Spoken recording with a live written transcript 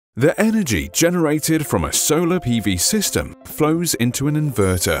The energy generated from a solar PV system flows into an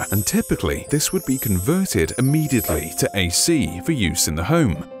inverter, and typically this would be converted immediately to AC for use in the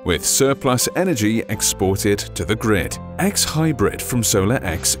home, with surplus energy exported to the grid. Hybrid from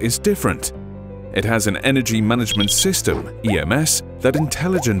SolaX is different. It has an energy management system, EMS, that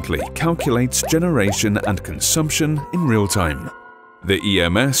intelligently calculates generation and consumption in real time. The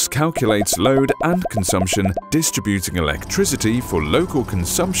EMS calculates load and consumption, distributing electricity for local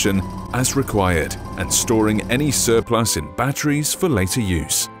consumption as required, and storing any surplus in batteries for later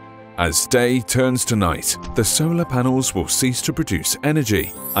use. As day turns to night, the solar panels will cease to produce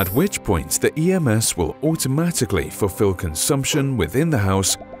energy, at which point the EMS will automatically fulfill consumption within the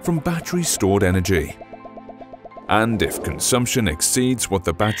house from battery-stored energy. And if consumption exceeds what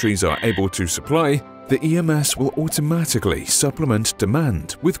the batteries are able to supply, the EMS will automatically supplement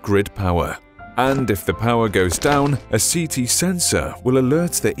demand with grid power. And if the power goes down, a CT sensor will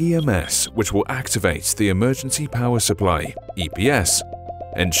alert the EMS, which will activate the emergency power supply, EPS,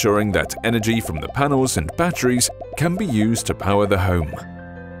 ensuring that energy from the panels and batteries can be used to power the home.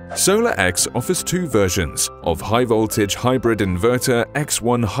 SolaX offers two versions of high-voltage hybrid inverter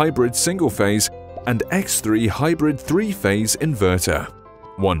X1 hybrid single-phase and X3 hybrid three-phase inverter.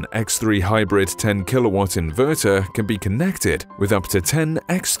 One X3 hybrid 10 kW inverter can be connected with up to 10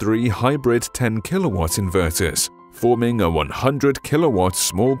 X3 hybrid 10 kW inverters, forming a 100 kW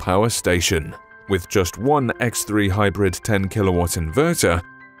small power station. With just one X3 hybrid 10 kW inverter,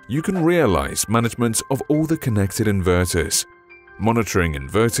 you can realize management of all the connected inverters, monitoring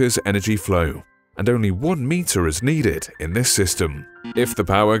inverters' energy flow, and only 1 meter is needed in this system. If the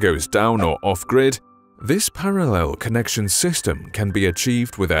power goes down or off-grid, this parallel connection system can be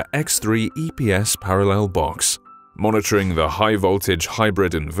achieved with a X3 EPS parallel box. Monitoring the high-voltage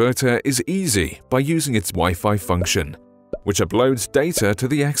hybrid inverter is easy by using its Wi-Fi function, which uploads data to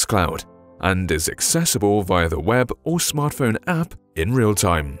the xCloud and is accessible via the web or smartphone app in real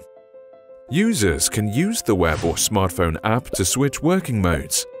time. Users can use the web or smartphone app to switch working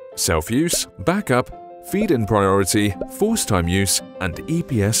modes: self-use, backup, feed-in priority, force time use, and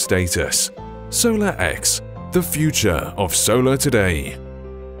EPS status. SolaX, the future of solar today.